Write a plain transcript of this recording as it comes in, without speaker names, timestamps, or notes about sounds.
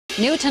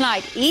New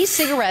tonight,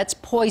 e-cigarettes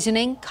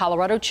poisoning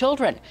Colorado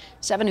children.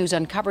 7 News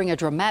uncovering a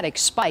dramatic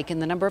spike in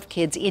the number of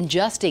kids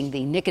ingesting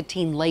the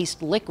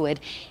nicotine-laced liquid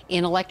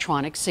in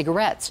electronic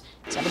cigarettes.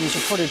 7 News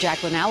reporter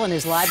Jaclyn Allen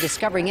is live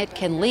discovering it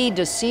can lead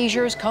to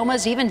seizures,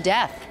 comas, even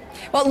death.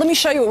 Well, let me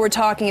show you what we're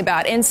talking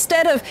about.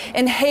 Instead of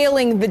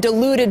inhaling the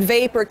diluted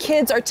vapor,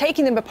 kids are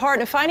taking them apart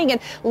and finding a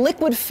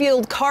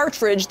liquid-filled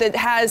cartridge that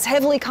has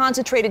heavily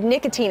concentrated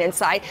nicotine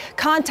inside.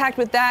 Contact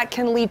with that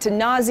can lead to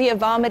nausea,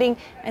 vomiting,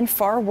 and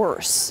far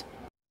worse.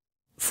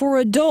 For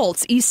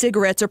adults,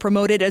 e-cigarettes are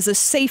promoted as a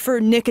safer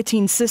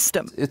nicotine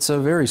system. It's a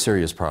very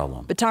serious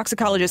problem. But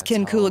toxicologist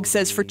Ken Kulig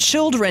says for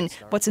children,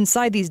 what's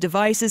inside these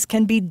devices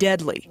can be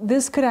deadly.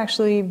 This could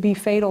actually be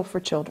fatal for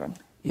children.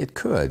 It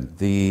could.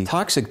 The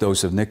toxic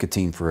dose of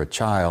nicotine for a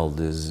child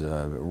is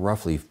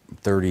roughly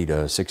 30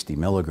 to 60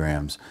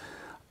 milligrams.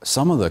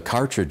 Some of the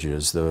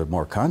cartridges, the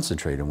more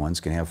concentrated ones,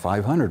 can have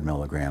 500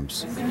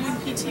 milligrams.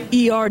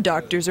 ER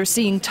doctors are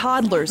seeing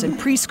toddlers and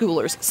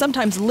preschoolers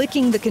sometimes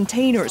licking the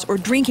containers or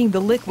drinking the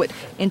liquid,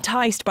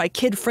 enticed by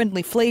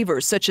kid-friendly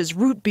flavors such as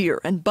root beer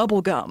and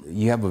bubble gum.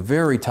 You have a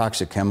very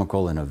toxic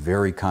chemical in a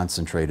very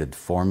concentrated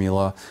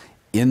formula.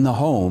 In the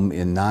home,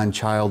 in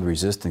non-child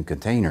resistant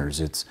containers,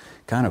 it's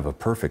kind of a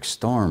perfect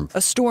storm. A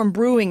storm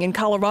brewing in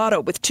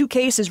Colorado with 2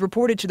 cases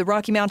reported to the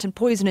Rocky Mountain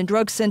Poison and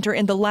Drug Center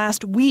in the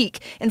last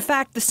week. In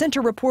fact, the center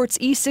reports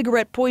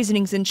e-cigarette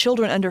poisonings in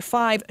children under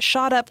 5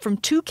 shot up from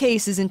 2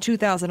 cases in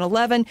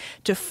 2011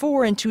 to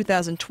 4 in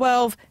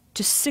 2012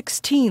 to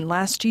 16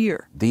 last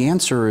year. The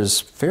answer is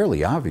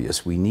fairly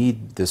obvious. We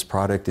need this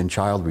product in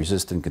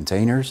child-resistant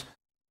containers.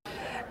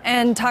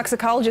 And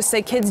toxicologists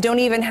say kids don't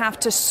even have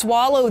to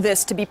swallow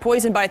this to be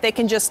poisoned by it. They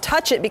can just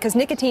touch it because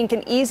nicotine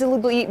can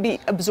easily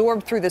be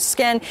absorbed through the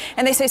skin.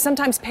 And they say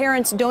sometimes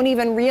parents don't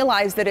even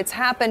realize that it's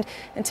happened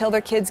until their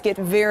kids get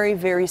very,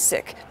 very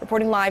sick.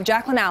 Reporting live,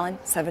 Jaclyn Allen,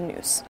 7 News.